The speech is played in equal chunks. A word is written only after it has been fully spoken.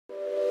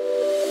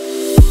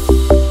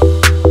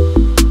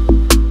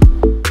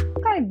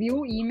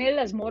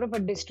as more of a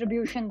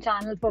distribution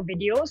channel for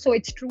video. So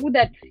it's true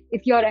that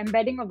if you're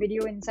embedding a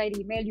video inside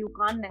email, you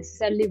can't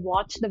necessarily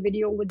watch the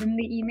video within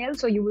the email.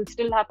 So you will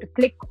still have to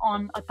click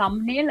on a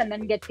thumbnail and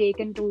then get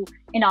taken to,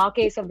 in our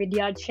case, a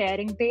Vidyard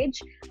sharing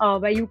page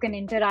where you can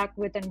interact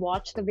with and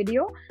watch the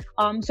video.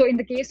 So in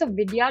the case of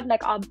Vidyard,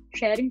 like our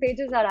sharing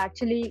pages are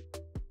actually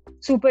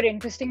super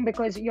interesting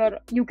because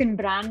you can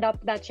brand up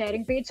that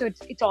sharing page, so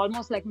it's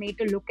almost like made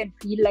to look and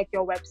feel like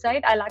your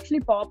website. I'll actually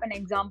pop an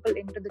example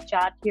into the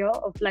chat here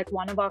of like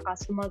one of our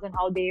customers and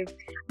how they've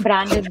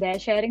branded their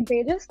sharing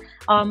pages.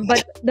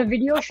 But the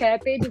video share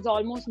page is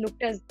almost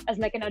looked as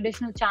like an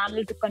additional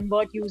channel to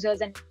convert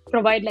users and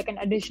provide like an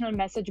additional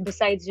message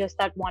besides just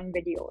that one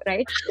video,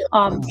 right?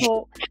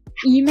 So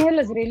email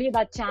is really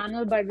that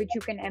channel by which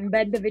you can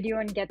embed the video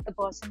and get the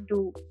person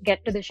to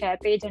get to the share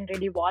page and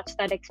really watch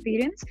that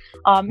experience.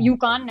 You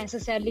can't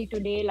necessarily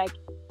today like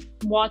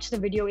watch the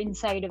video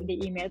inside of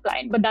the email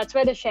client, but that's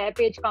where the share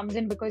page comes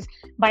in, because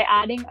by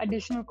adding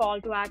additional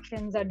call to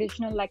actions,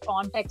 additional like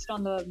context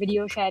on the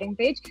video sharing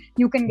page,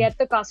 you can get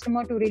the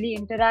customer to really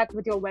interact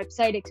with your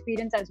website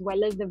experience as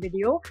well as the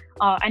video,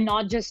 and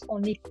not just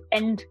only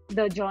end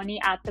the journey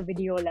at the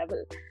video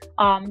level.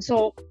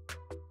 So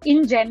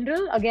in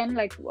general, again,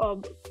 like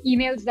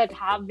emails that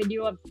have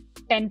video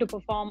tend to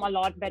perform a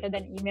lot better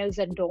than emails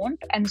that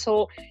don't. And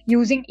so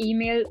using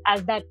email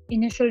as that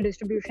initial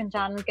distribution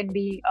channel can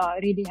be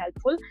really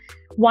helpful.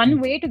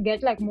 One way to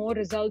get like more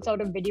results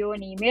out of video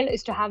and email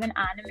is to have an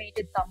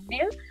animated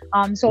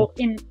thumbnail. So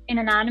in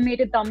an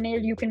animated thumbnail,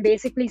 you can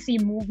basically see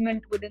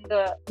movement within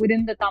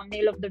the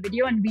thumbnail of the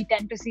video, and we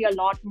tend to see a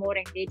lot more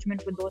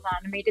engagement with those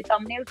animated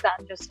thumbnails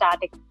than just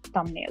static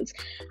thumbnails.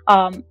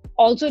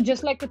 Also,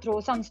 just like to throw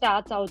some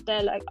stats out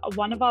there, like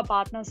one of our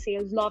partners,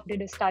 SalesLoft,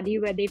 did a study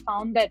where they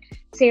found that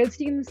sales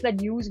teams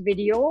that use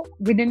video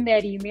within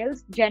their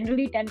emails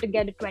generally tend to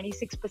get a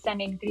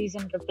 26% increase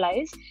in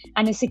replies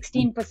and a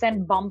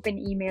 16% bump in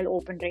email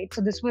open rate. So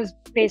this was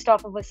based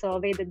off of a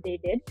survey that they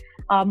did.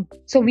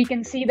 So we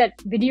can see that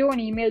video and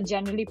email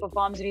generally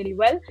performs really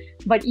well,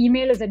 but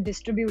email is a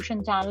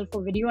distribution channel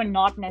for video and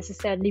not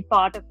necessarily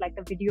part of like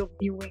the video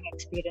viewing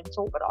experience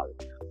overall.